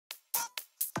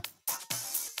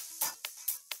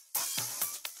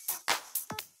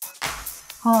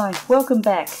Hi, welcome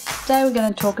back. Today we're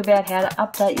going to talk about how to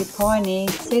update your Pioneer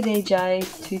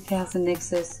CDJ 2000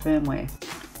 Nexus firmware.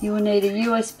 You will need a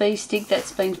USB stick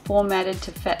that's been formatted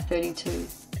to FAT32.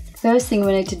 First thing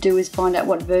we need to do is find out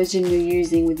what version you're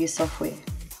using with your software.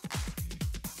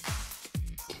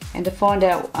 And to find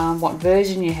out what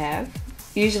version you have,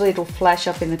 usually it'll flash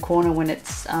up in the corner when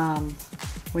it's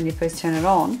when you first turn it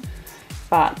on.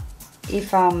 But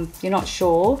if you're not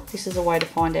sure, this is a way to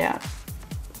find out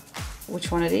which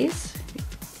one it is.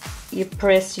 You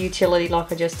press utility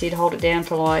like I just did, hold it down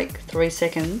for like 3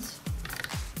 seconds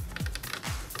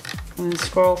and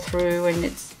scroll through, and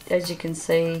it's, as you can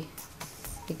see,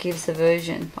 it gives the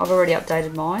version. I've already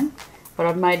updated mine, but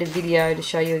I've made a video to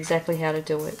show you exactly how to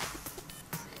do it.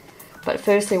 But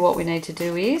firstly, what we need to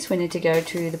do is we need to go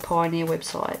to the Pioneer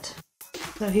website.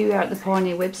 So here we are at the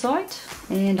Pioneer website,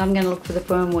 and I'm going to look for the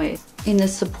firmware. In the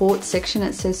support section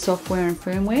it says software and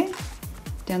firmware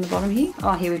down the bottom here.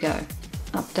 Oh, here we go.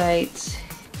 Updates.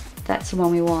 That's the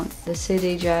one we want. The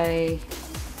CDJ.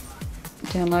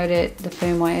 Download it. The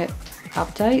firmware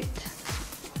update.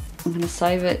 I'm going to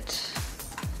save it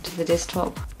to the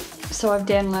desktop. So I've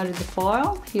downloaded the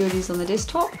file. Here it is on the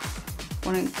desktop.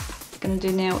 What I'm going to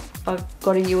do now, I've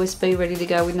got a USB ready to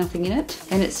go with nothing in it,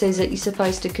 and it says that you're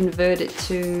supposed to convert it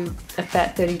to a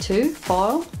FAT32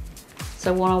 file.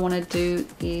 So what I want to do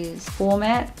is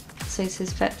format. See, it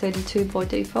says FAT32 by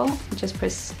default. Just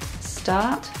press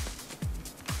start.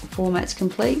 Format's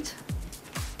complete.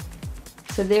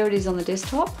 So there it is on the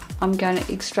desktop. I'm going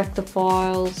to extract the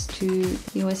files to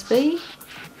USB.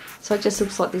 So it just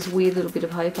looks like this weird little bit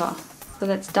of paper. So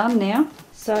that's done now.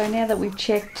 So now that we've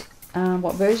checked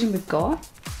what version we've got,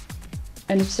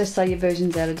 and let's just say your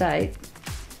version's out of date,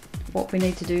 what we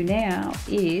need to do now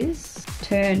is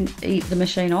turn the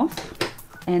machine off,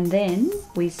 and then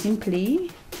we simply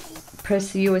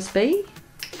press the USB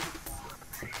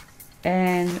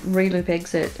and reloop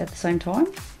exit at the same time,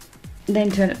 then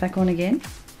turn it back on again.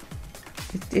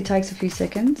 It takes a few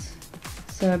seconds,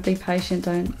 so be patient,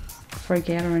 don't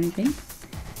freak out or anything.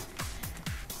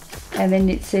 And then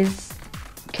it says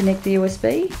connect the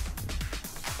USB,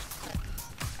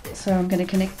 so I'm going to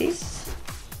connect this,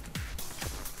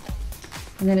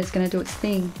 and then it's going to do its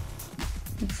thing.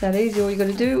 It's that easy. All you got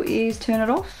to do is turn it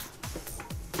off.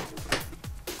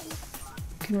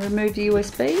 You can remove the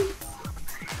USB,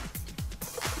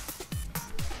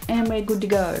 and we're good to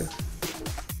go.